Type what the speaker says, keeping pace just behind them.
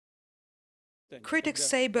Critics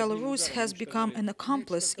say Belarus has become an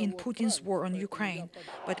accomplice in Putin's war on Ukraine,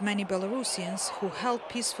 but many Belarusians who held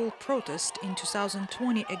peaceful protest in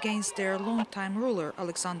 2020 against their longtime ruler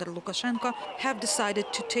Alexander Lukashenko have decided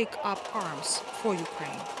to take up arms for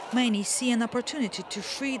Ukraine. Many see an opportunity to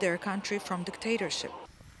free their country from dictatorship.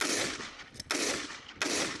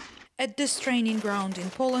 At this training ground in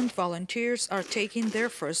Poland, volunteers are taking their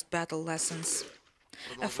first battle lessons.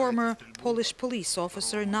 A former Polish police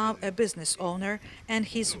officer, now a business owner, and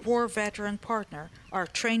his war veteran partner are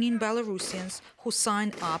training Belarusians who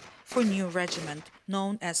sign up for new regiment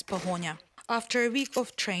known as Pahonya. After a week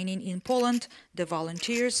of training in Poland, the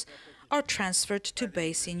volunteers are transferred to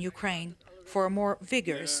base in Ukraine for a more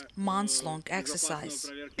vigorous, months-long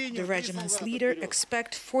exercise. The regiment's leader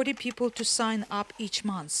expects 40 people to sign up each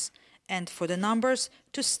month, and for the numbers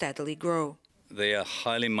to steadily grow. They are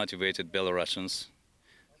highly motivated Belarusians.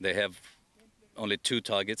 They have only two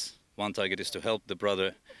targets. One target is to help the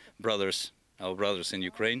our brothers in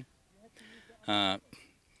Ukraine, because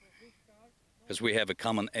we have a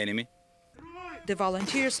common enemy. The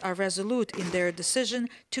volunteers are resolute in their decision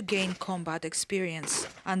to gain combat experience.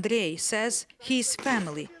 Andrei says his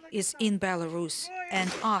family is in Belarus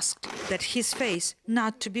and asked that his face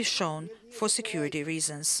not to be shown for security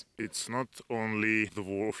reasons. It's not only the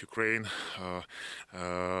war of Ukraine.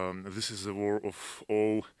 This is a war of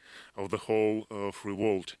the whole free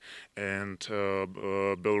world, and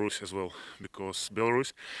Belarus as well, because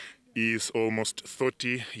Belarus is almost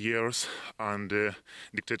 30 years under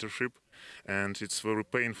dictatorship, and it's very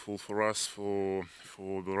painful for us, for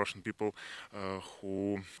Belarusian people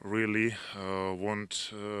who really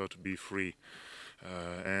want to be free.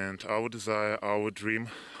 And our desire, our dream,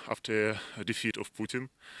 after a defeat of Putin,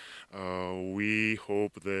 we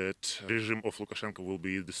hope that the regime of Lukashenko will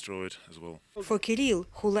be destroyed as well. For Kirill,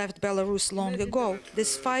 who left Belarus long ago,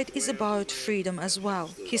 this fight is about freedom as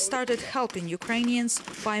well. He started helping Ukrainians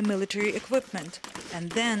buy military equipment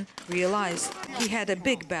and then realized he had a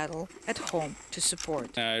big battle at home to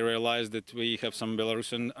support. I realized that we have some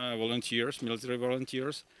Belarusian volunteers, military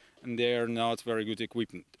volunteers, and they are not very good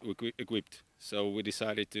equipped. So we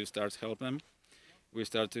decided to start help them. We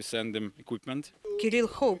start to send them equipment. Kirill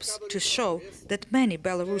hopes to show that many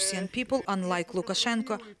Belarusian people, unlike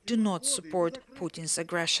Lukashenko, do not support Putin's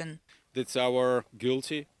aggression. That's our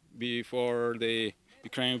guilty before the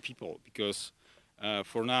Ukrainian people, because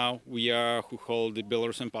for now we are who hold the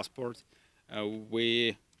Belarusian passport.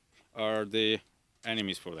 We are the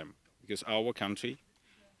enemies for them, because our country,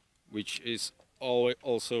 which is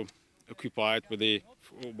also occupied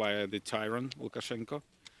by the tyrant Lukashenko,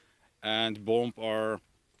 and bomb are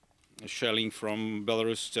shelling from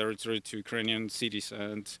Belarus territory to Ukrainian cities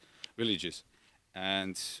and villages.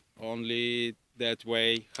 And only that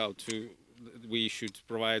way we should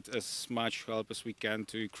provide as much help as we can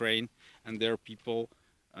to Ukraine and their people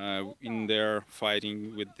in their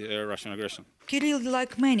fighting with the Russian aggression. Kirill,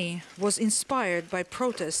 like many, was inspired by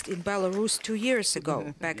protest in Belarus 2 years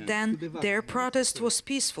ago. Back then, their protest was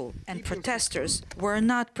peaceful, and protesters were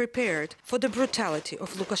not prepared for the brutality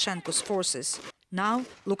of Lukashenko's forces. Now,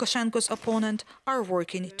 Lukashenko's opponents are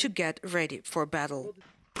working to get ready for battle.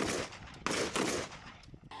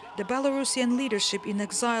 The Belarusian leadership in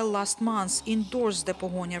exile last month endorsed the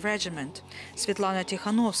Pahonya regiment. Svetlana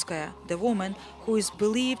Tikhanovskaya, the woman who is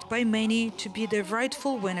believed by many to be the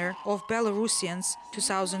rightful winner of Belarusians'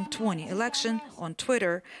 2020 election, on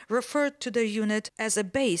Twitter, referred to the unit as a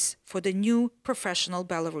base for the new professional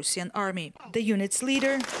Belarusian army. The unit's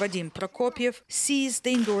leader, Vadim Prokopiev, sees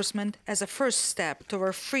the endorsement as a first step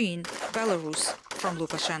toward freeing Belarus from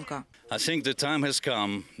Lukashenko. I think the time has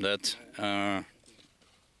come that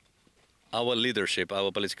our leadership, our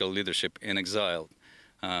political leadership in exile,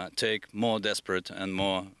 take more desperate and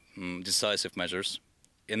more decisive measures.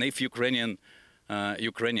 And if Ukrainians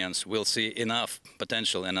will see enough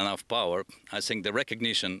potential and enough power, I think the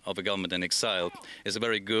recognition of a government in exile is a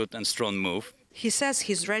very good and strong move. He says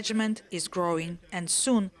his regiment is growing, and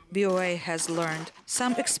soon VOA has learned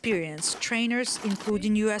some experienced trainers,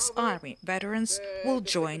 including US Army veterans, will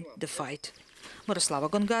join the fight. Myroslava,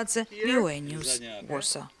 Gongadze, VOA News,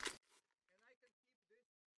 Warsaw.